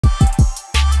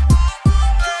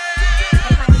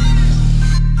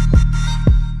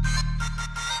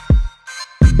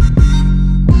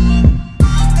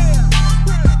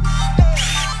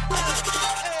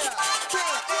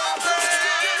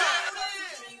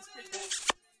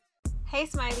Hey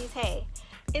Smileys, hey.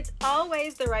 It's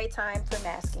always the right time for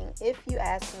masking, if you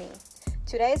ask me.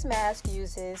 Today's mask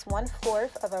uses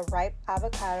 1/4 of a ripe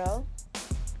avocado,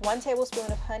 1 tablespoon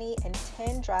of honey, and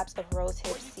 10 drops of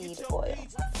rosehip seed oil.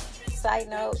 Side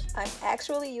note, I'm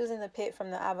actually using the pit from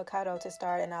the avocado to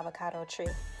start an avocado tree.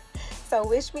 So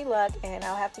wish me luck, and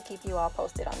I'll have to keep you all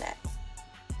posted on that.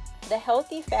 The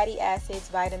healthy fatty acids,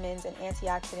 vitamins, and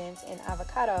antioxidants in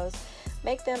avocados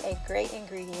make them a great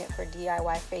ingredient for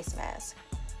DIY face masks.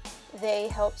 They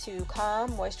help to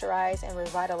calm, moisturize, and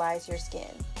revitalize your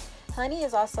skin. Honey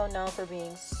is also known for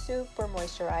being super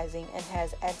moisturizing and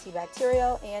has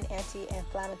antibacterial and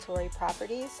anti-inflammatory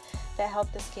properties that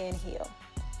help the skin heal.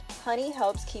 Honey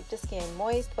helps keep the skin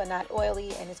moist but not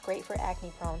oily and is great for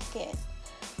acne-prone skin.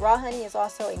 Raw honey is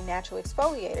also a natural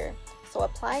exfoliator, so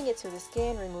applying it to the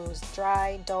skin removes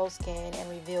dry, dull skin and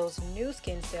reveals new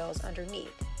skin cells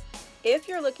underneath. If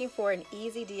you're looking for an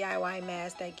easy DIY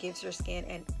mask that gives your skin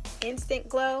an instant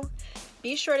glow,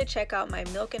 be sure to check out my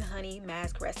milk and honey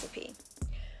mask recipe.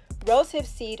 Rosehip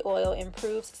seed oil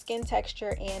improves skin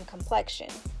texture and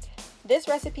complexion. This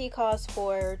recipe calls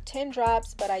for 10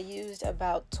 drops, but I used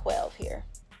about 12 here.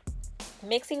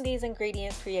 Mixing these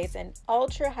ingredients creates an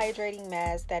ultra hydrating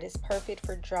mask that is perfect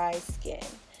for dry skin.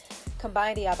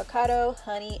 Combine the avocado,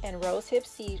 honey, and rosehip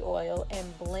seed oil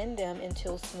and blend them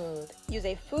until smooth. Use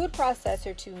a food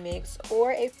processor to mix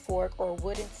or a fork or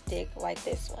wooden stick like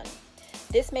this one.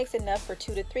 This makes enough for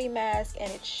 2 to 3 masks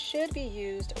and it should be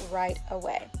used right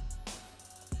away.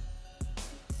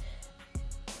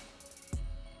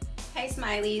 Hey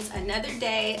Smileys, another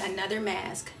day, another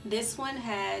mask. This one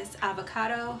has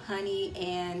avocado, honey,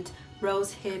 and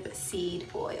rosehip seed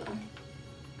oil.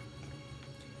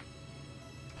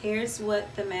 Here's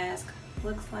what the mask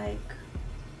looks like.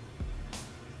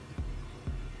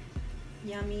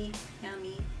 Yummy,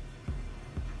 yummy.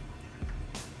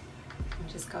 We'll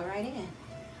just go right in.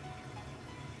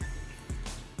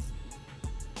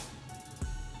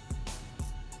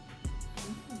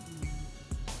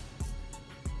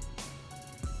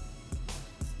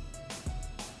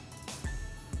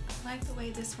 I like the way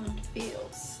this one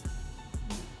feels.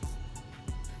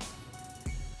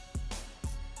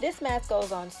 This mask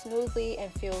goes on smoothly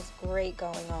and feels great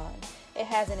going on. It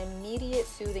has an immediate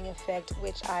soothing effect,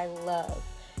 which I love.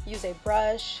 Use a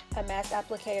brush, a mask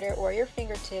applicator, or your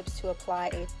fingertips to apply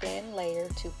a thin layer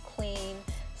to clean,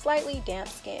 slightly damp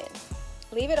skin.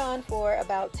 Leave it on for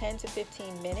about 10 to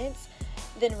 15 minutes,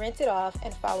 then rinse it off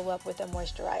and follow up with a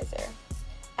moisturizer.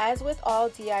 As with all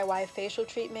DIY facial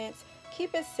treatments,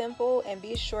 keep it simple and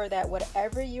be sure that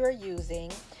whatever you are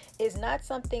using is not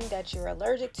something that you're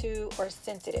allergic to or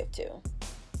sensitive to.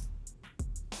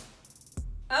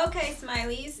 Okay,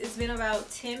 Smileys, it's been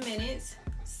about 10 minutes,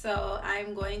 so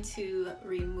I'm going to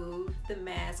remove the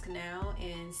mask now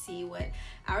and see what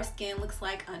our skin looks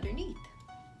like underneath.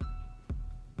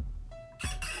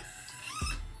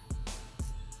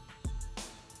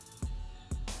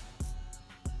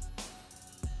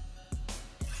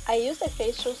 I used a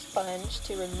facial sponge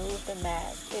to remove the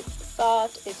mask. It's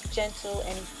soft, it's gentle,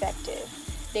 and effective.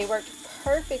 They worked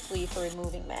perfectly for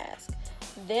removing masks.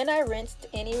 Then I rinsed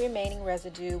any remaining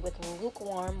residue with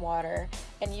lukewarm water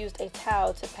and used a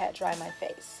towel to pat dry my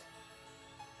face.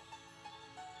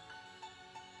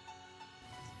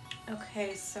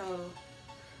 Okay, so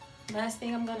last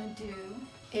thing I'm gonna do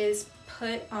is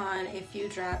put on a few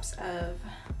drops of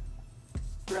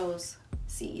rose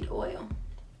seed oil.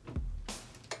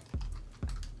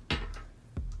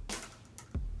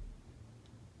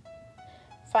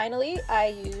 Finally, I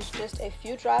used just a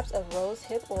few drops of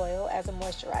rosehip oil as a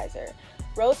moisturizer.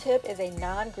 Rosehip is a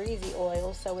non-greasy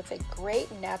oil, so it's a great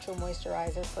natural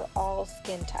moisturizer for all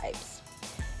skin types.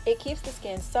 It keeps the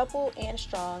skin supple and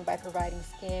strong by providing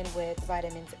skin with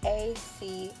vitamins A,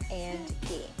 C, and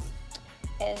E.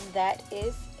 And that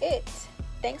is it.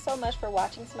 Thanks so much for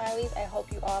watching, Smileys. I hope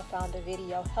you all found the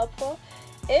video helpful.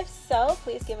 If so,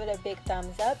 please give it a big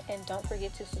thumbs up and don't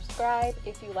forget to subscribe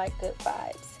if you like good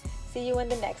vibes. See you in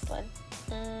the next one.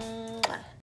 Mwah.